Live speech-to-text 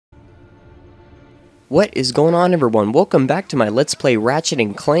What is going on, everyone? Welcome back to my Let's Play Ratchet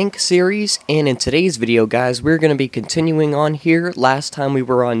and Clank series, and in today's video, guys, we're going to be continuing on here. Last time we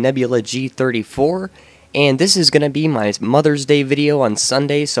were on Nebula G34, and this is going to be my Mother's Day video on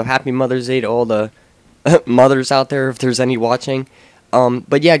Sunday, so happy Mother's Day to all the mothers out there, if there's any watching.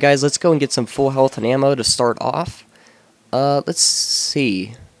 But yeah, guys, let's go and get some full health and ammo to start off. Let's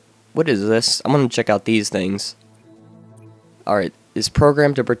see. What is this? I'm going to check out these things. Alright. Is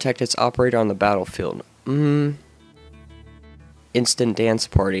programmed to protect its operator on the battlefield. Instant dance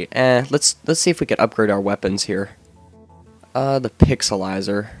party. Let's see if we can upgrade our weapons here. The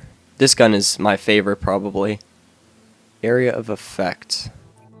pixelizer. This gun is my favorite, probably. Area of effect.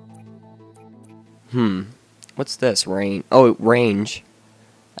 What's this? Range. Oh, range.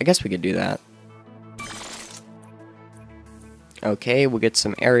 I guess we could do that. Okay, we'll get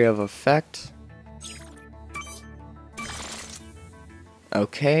some area of effect.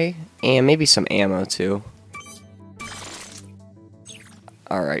 Okay, and maybe some ammo too.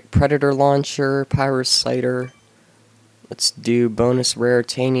 Alright, Predator Launcher, Pyrociter. Let's do bonus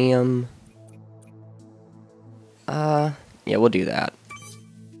raritanium. Yeah, we'll do that.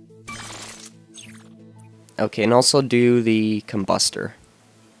 Okay, and also do the combustor.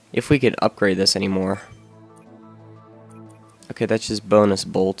 If we could upgrade this anymore. Okay, that's just bonus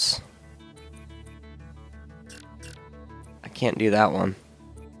bolts. I can't do that one.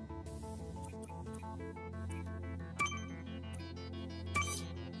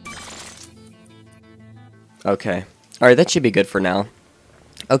 Okay. Alright, that should be good for now.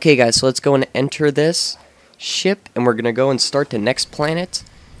 Okay, guys, so let's go and enter this ship, and we're going to go and start the next planet.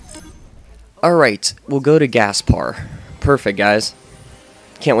 Alright, we'll go to Gaspar. Perfect, guys.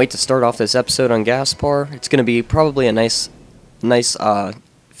 Can't wait to start off this episode on Gaspar. It's going to be probably a nice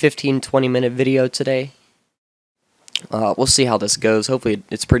 15-20 minute video today. We'll see how this goes. Hopefully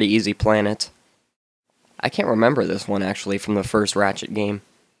it's a pretty easy planet. I can't remember this one, actually, from the first Ratchet game.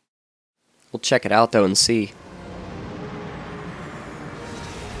 We'll check it out, though, and see.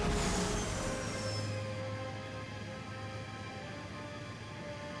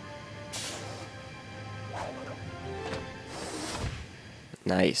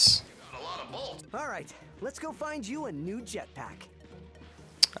 Nice. Alright, let's go find you a new jetpack.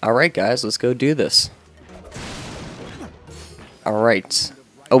 Alright, guys, let's go do this. Alright.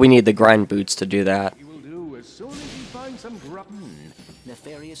 Oh, we need the grind boots to do that.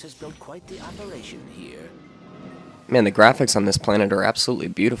 Nefarious has built quite the operation here. Man, the graphics on this planet are absolutely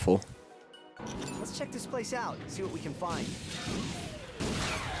beautiful. Let's check this place out, see what we can find.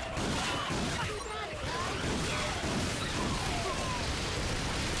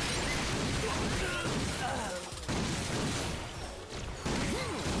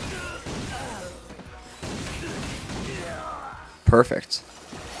 Perfect.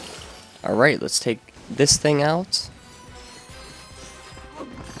 Alright, let's take this thing out.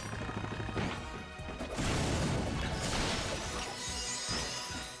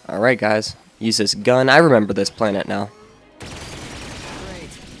 Alright, guys. Use this gun. I remember this planet now. Great.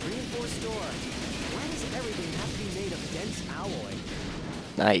 Reinforced door. Why does everything have to be made of dense alloy?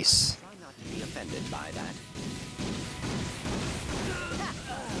 Nice. Try not to be offended by that.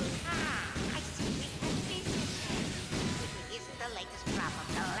 I see we have business. This is the latest crop of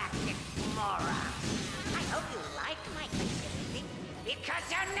galactic morons. I hope you like my facility, because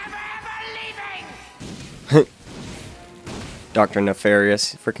you're never ever leaving! Dr.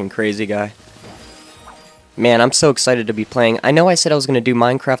 Nefarious, freaking crazy guy. Man, I'm so excited to be playing. I know I said I was going to do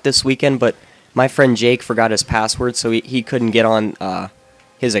Minecraft this weekend, but my friend Jake forgot his password, so he couldn't get on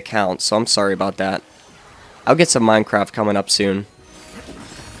his account, so I'm sorry about that. I'll get some Minecraft coming up soon.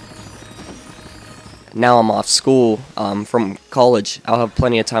 Now I'm off school from college. I'll have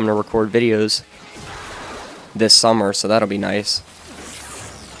plenty of time to record videos this summer, so that'll be nice.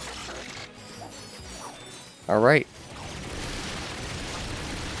 Alright.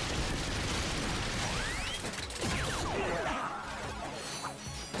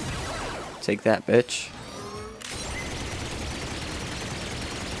 Take that, bitch.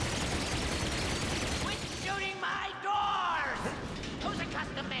 Quit shooting my doors! Those are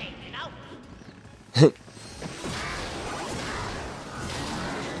custom made, you know?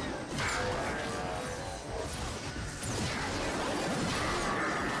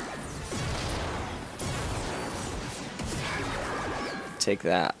 Take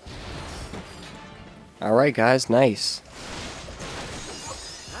that. Alright, guys, nice.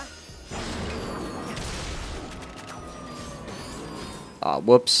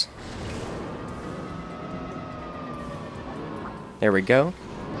 Whoops. There we go.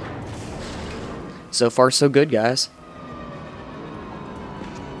 So far, so good, guys.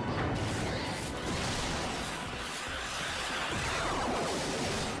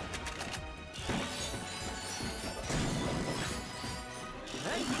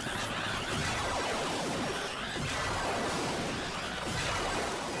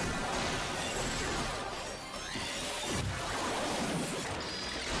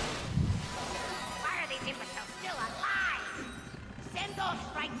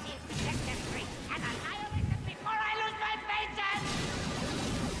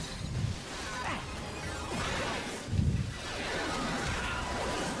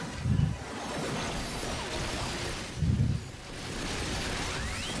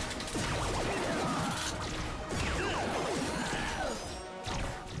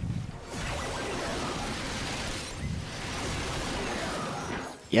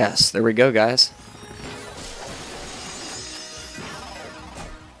 Yes, there we go, guys.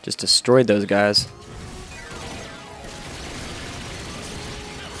 Just destroyed those guys.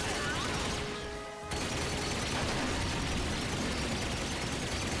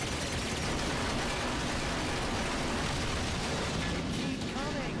 Keep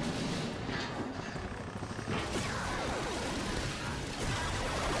coming.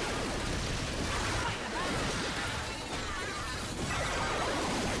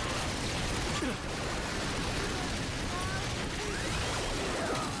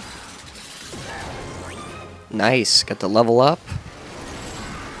 Nice, got the level up.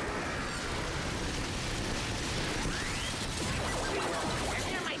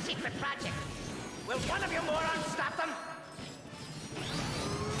 Here's my secret project. Will one of you morons stop them?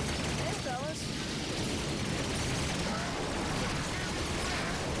 Hey, fellas.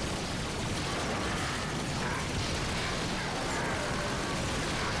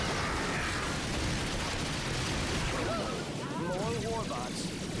 More warbots.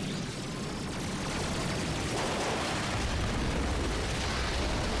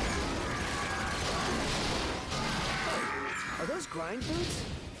 Are those grind boots?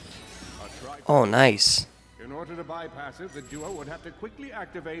 Oh, nice. In order to bypass it, the duo would have to quickly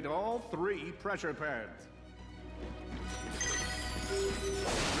activate all 3 pressure pads.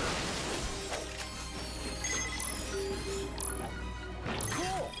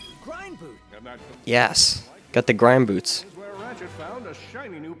 Cool. Grind boot. And that Yes, got the grind boots. is where Ratchet found a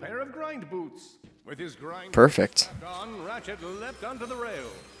shiny new pair of grind boots. With his grind Perfect. boots on, Ratchet leapt onto the rail.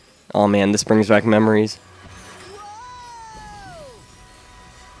 Oh man, this brings back memories.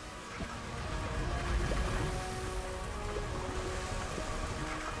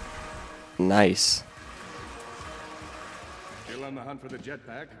 Nice. Still on the hunt for the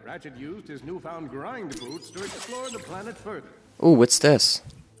jetpack, Ratchet used his newfound grind boots to explore the planet further. Ooh, what's this?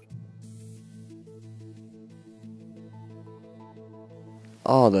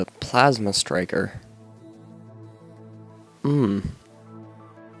 Oh, the plasma striker. I'm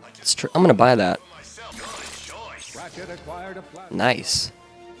gonna buy that. Ratchet acquired a plasma. Nice.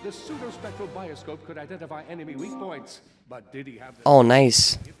 The pseudospectral bioscope could identify enemy weak points, but did he have the Oh,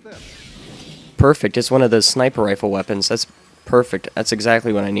 nice. hit them? Perfect. It's one of those sniper rifle weapons. That's perfect. That's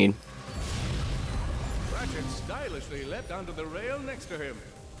exactly what I need. Ratchet stylishly leapt onto the rail next to him.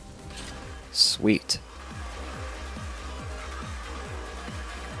 Sweet.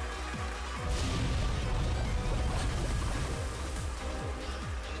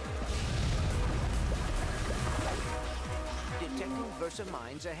 Detecting Versa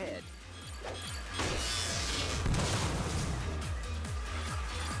mines ahead.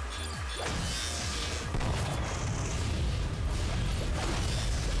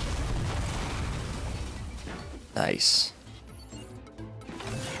 Nice.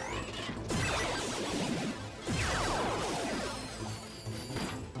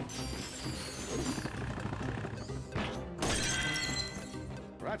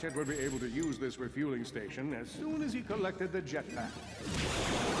 Ratchet would be able to use this refueling station as soon as he collected the jetpack.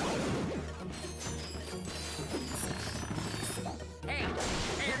 Hey,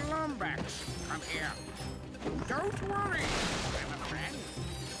 Lombax, come here. Don't worry, my friend.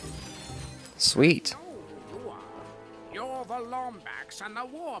 Sweet. Oh, you are. You're the Lombax and the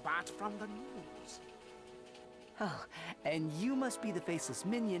Warbot from the news. Oh, and you must be the faceless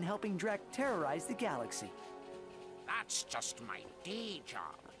minion helping Drek terrorize the galaxy. That's just my day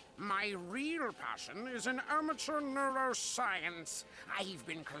job. My real passion is in amateur neuroscience. I've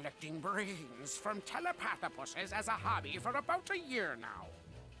been collecting brains from telepathopuses as a hobby for about a year now.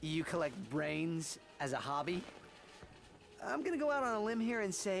 You collect brains as a hobby? I'm gonna go out on a limb here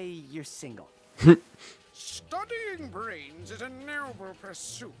and say you're single. Studying brains is a noble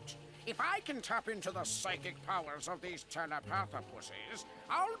pursuit. If I can tap into the psychic powers of these telepathopuses,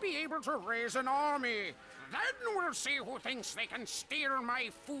 I'll be able to raise an army. Then we'll see who thinks they can steal my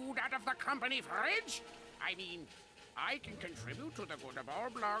food out of the company fridge. I mean, I can contribute to the good of all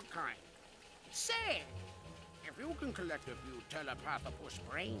blog kind. Say, if you can collect a few telepathopus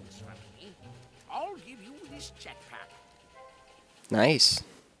brains for me, I'll give you this jetpack. Nice.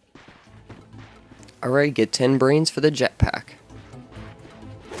 Alright, get 10 brains for the jetpack.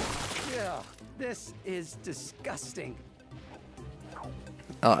 Ugh, this is disgusting.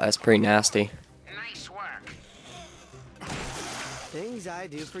 Oh, that's pretty nasty. Nice work. Things I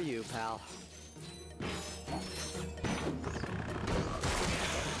do for you, pal.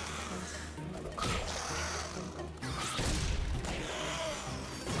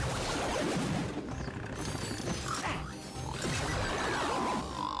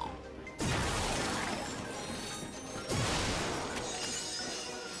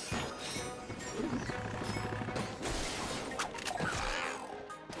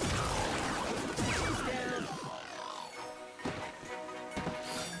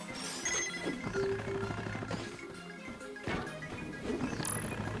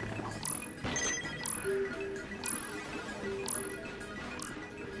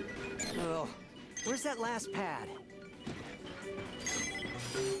 Where's that last pad?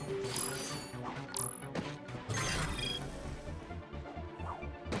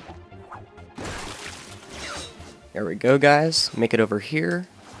 There we go, guys. Make it over here.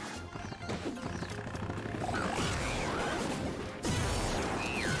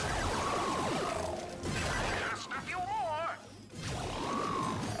 Just a few more.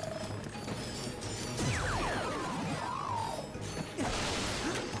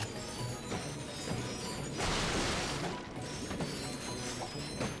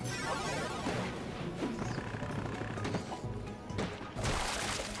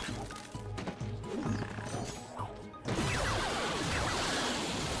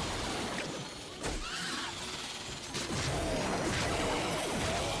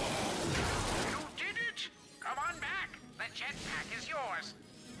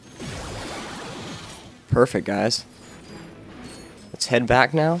 Perfect, guys. Let's head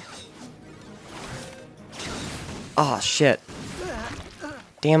back now. Oh, shit.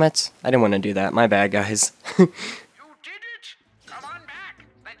 Damn it. I didn't want to do that. My bad, guys. You did it! Come on back!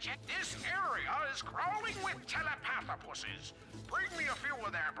 This area is crawling with telepathopusses. Bring me a few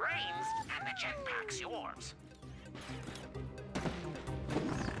of their brains, and the jetpack's yours.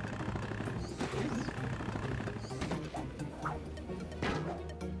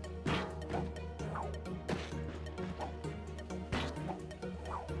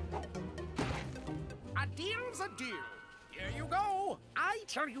 A deal's a deal. Here you go. I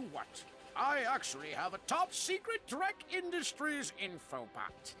tell you what. I actually have a top-secret Trek Industries info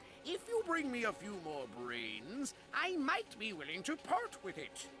pact. If you bring me a few more brains, I might be willing to part with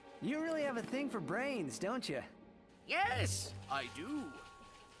it. You really have a thing for brains, don't you? Yes, I do.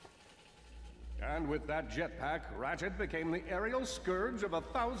 And with that jetpack, Ratchet became the aerial scourge of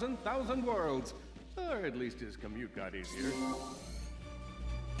 1,000 worlds. Or at least his commute got easier.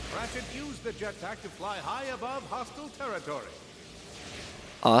 Ratchet used the jetpack to fly high above hostile territory.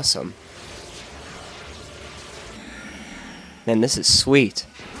 Awesome. Man, this is sweet.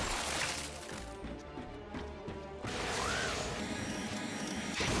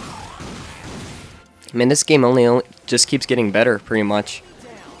 Man, this game only just keeps getting better, pretty much.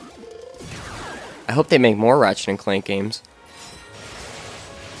 I hope they make more Ratchet and Clank games.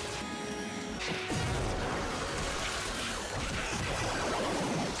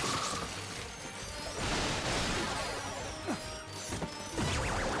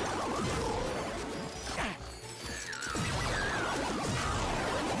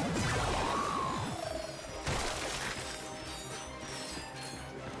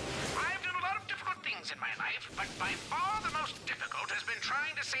 I've done a lot of difficult things in my life, but by far the most difficult has been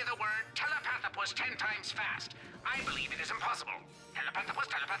trying to say the word telepathopus 10 times fast. I believe it is impossible. Telepathopus,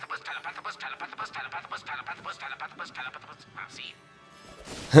 telepathopus, telepathopus, telepathopus, telepathopus, telepathopus, telepathopus, telepathopus. See?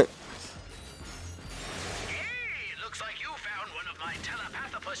 Hey, looks like you found one of my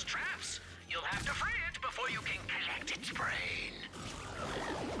telepathopus traps. You'll have to free it before you can collect its brain.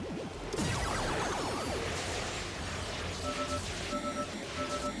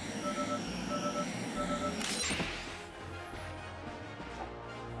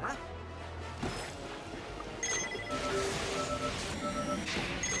 Huh?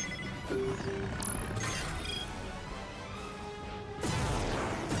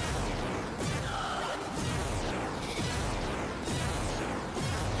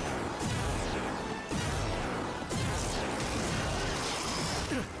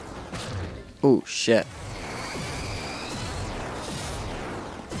 Oh, shit.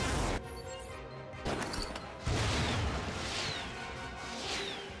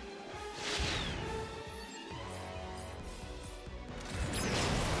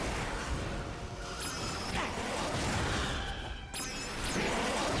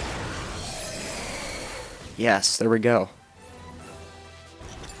 Yes, there we go.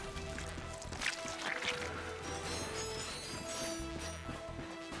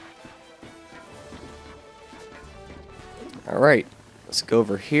 Alright, let's go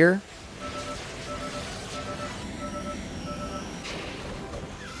over here.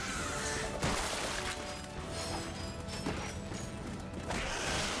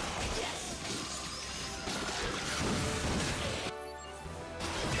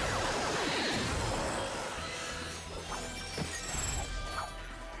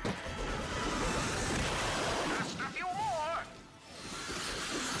 Just a few more.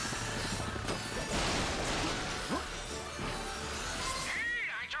 Hey,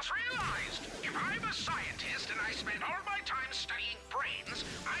 I just realized. If I'm a scientist and I spend all my time studying brains,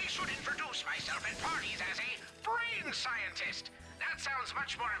 I should introduce myself at parties as a brain scientist. That sounds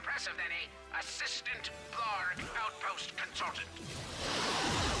much more impressive than a assistant Blarg outpost consultant.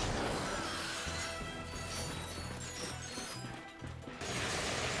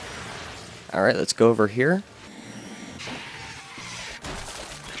 Alright, let's go over here.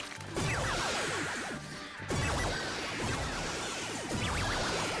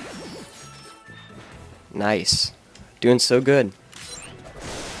 Nice. Doing so good.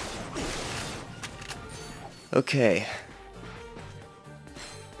 Okay.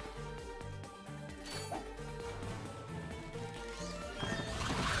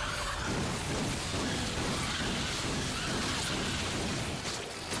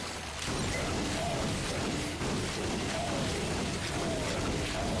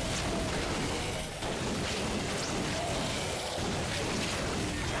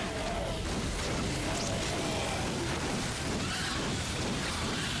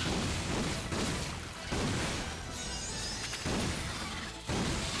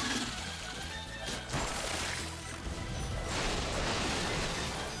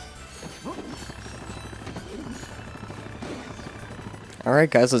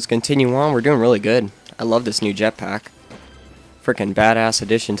 Alright guys, let's continue on. We're doing really good. I love this new jetpack. Freaking badass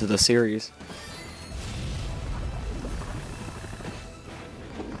addition to the series.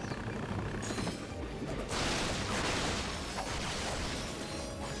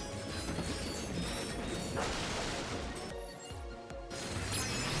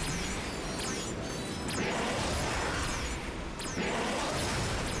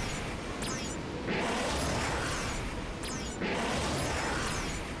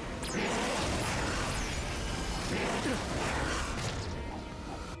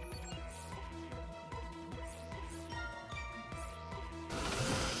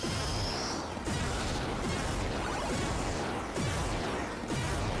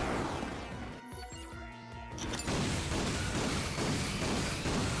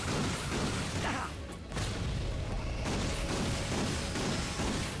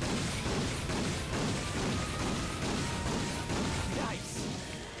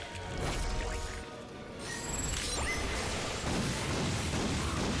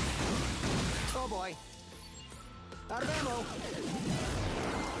 Oh boy. Out of ammo.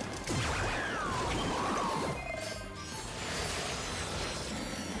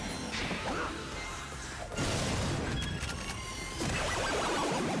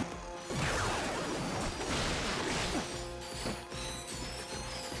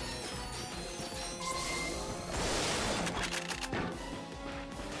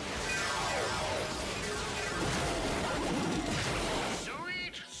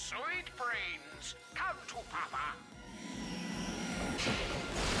 Sweet, sweet brains. Come to Papa.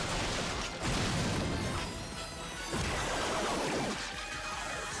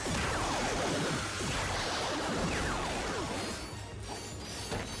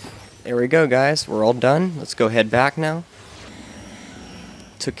 There we go guys, we're all done. Let's go head back now.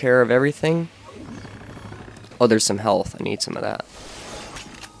 Took care of everything. Oh, there's some health. I need some of that.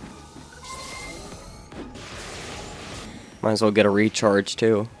 Might as well get a recharge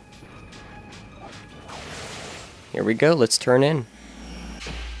too. Here we go, let's turn in.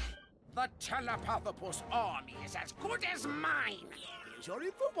 The Telepathopus army is as good as mine. Here's your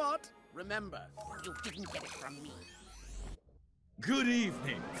info bot. Remember, you didn't get it from me. Good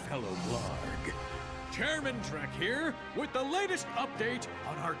evening, fellow Blarg. Chairman Trek here with the latest update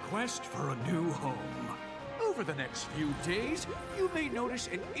on our quest for a new home. Over the next few days, you may notice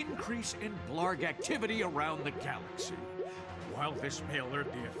an increase in Blarg activity around the galaxy. While this may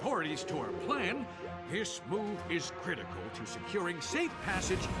alert the authorities to our plan, this move is critical to securing safe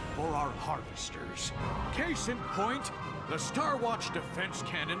passage for our harvesters. Case in point, the Star Watch defense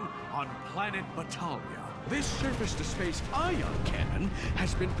cannon on planet Batalia. This surface-to-space ion cannon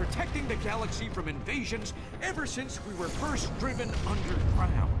has been protecting the galaxy from invasions ever since we were first driven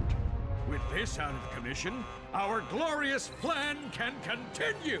underground. With this out of commission, our glorious plan can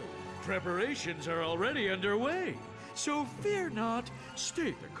continue. Preparations are already underway, so fear not,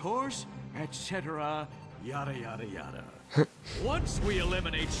 stay the course, etc., yada yada yada. Once we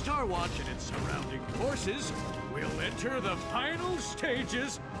eliminate Starwatch and its surrounding forces, we'll enter the final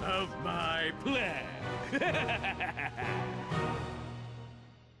stages of my plan.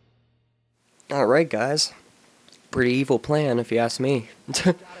 Alright guys. Pretty evil plan if you ask me.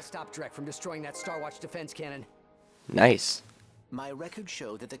 Gotta stop Drek from destroying that Star Watch defense cannon. Nice. My records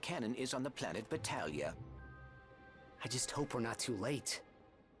show that the cannon is on the planet Batalia. I just hope we're not too late.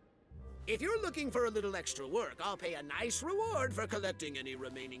 If you're looking for a little extra work, I'll pay a nice reward for collecting any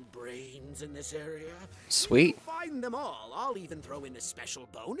remaining brains in this area. Sweet. If you find them all, I'll even throw in a special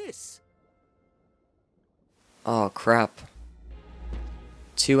bonus. Oh crap.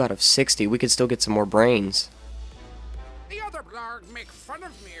 2 out of 60. We could still get some more brains. The other Blarg make fun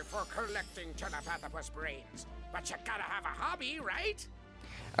of me for collecting Telepathopus brains, but you gotta have a hobby, right?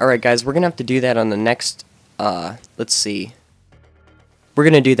 Alright guys, we're gonna have to do that on the next, let's see. We're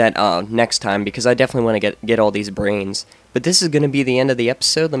gonna do that, next time, because I definitely want to get all these brains. But this is gonna be the end of the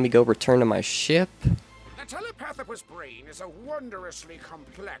episode. Let me go return to my ship. The telepathopus brain is a wondrously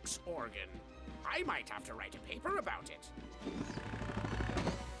complex organ. I might have to write a paper about it.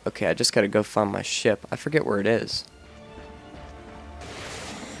 Okay, I just gotta go find my ship. I forget where it is.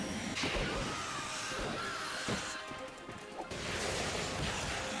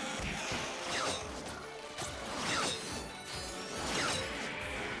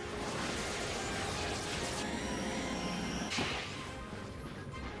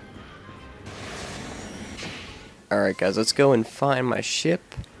 Alright guys, let's go and find my ship.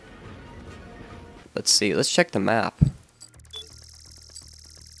 Let's see, let's check the map.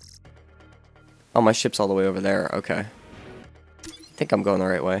 Oh, my ship's all the way over there, okay. I think I'm going the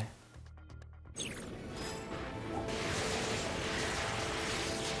right way. Hey,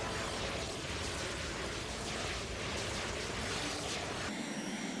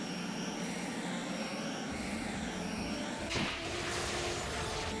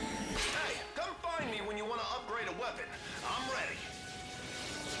 come find me when you want to upgrade a weapon. I'm ready.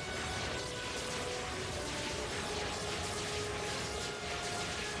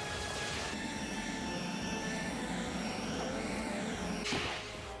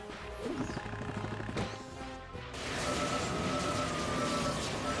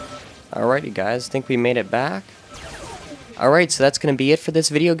 Alrighty guys, think we made it back. Alright, so that's going to be it for this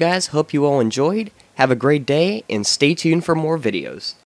video guys. Hope you all enjoyed. Have a great day, and stay tuned for more videos.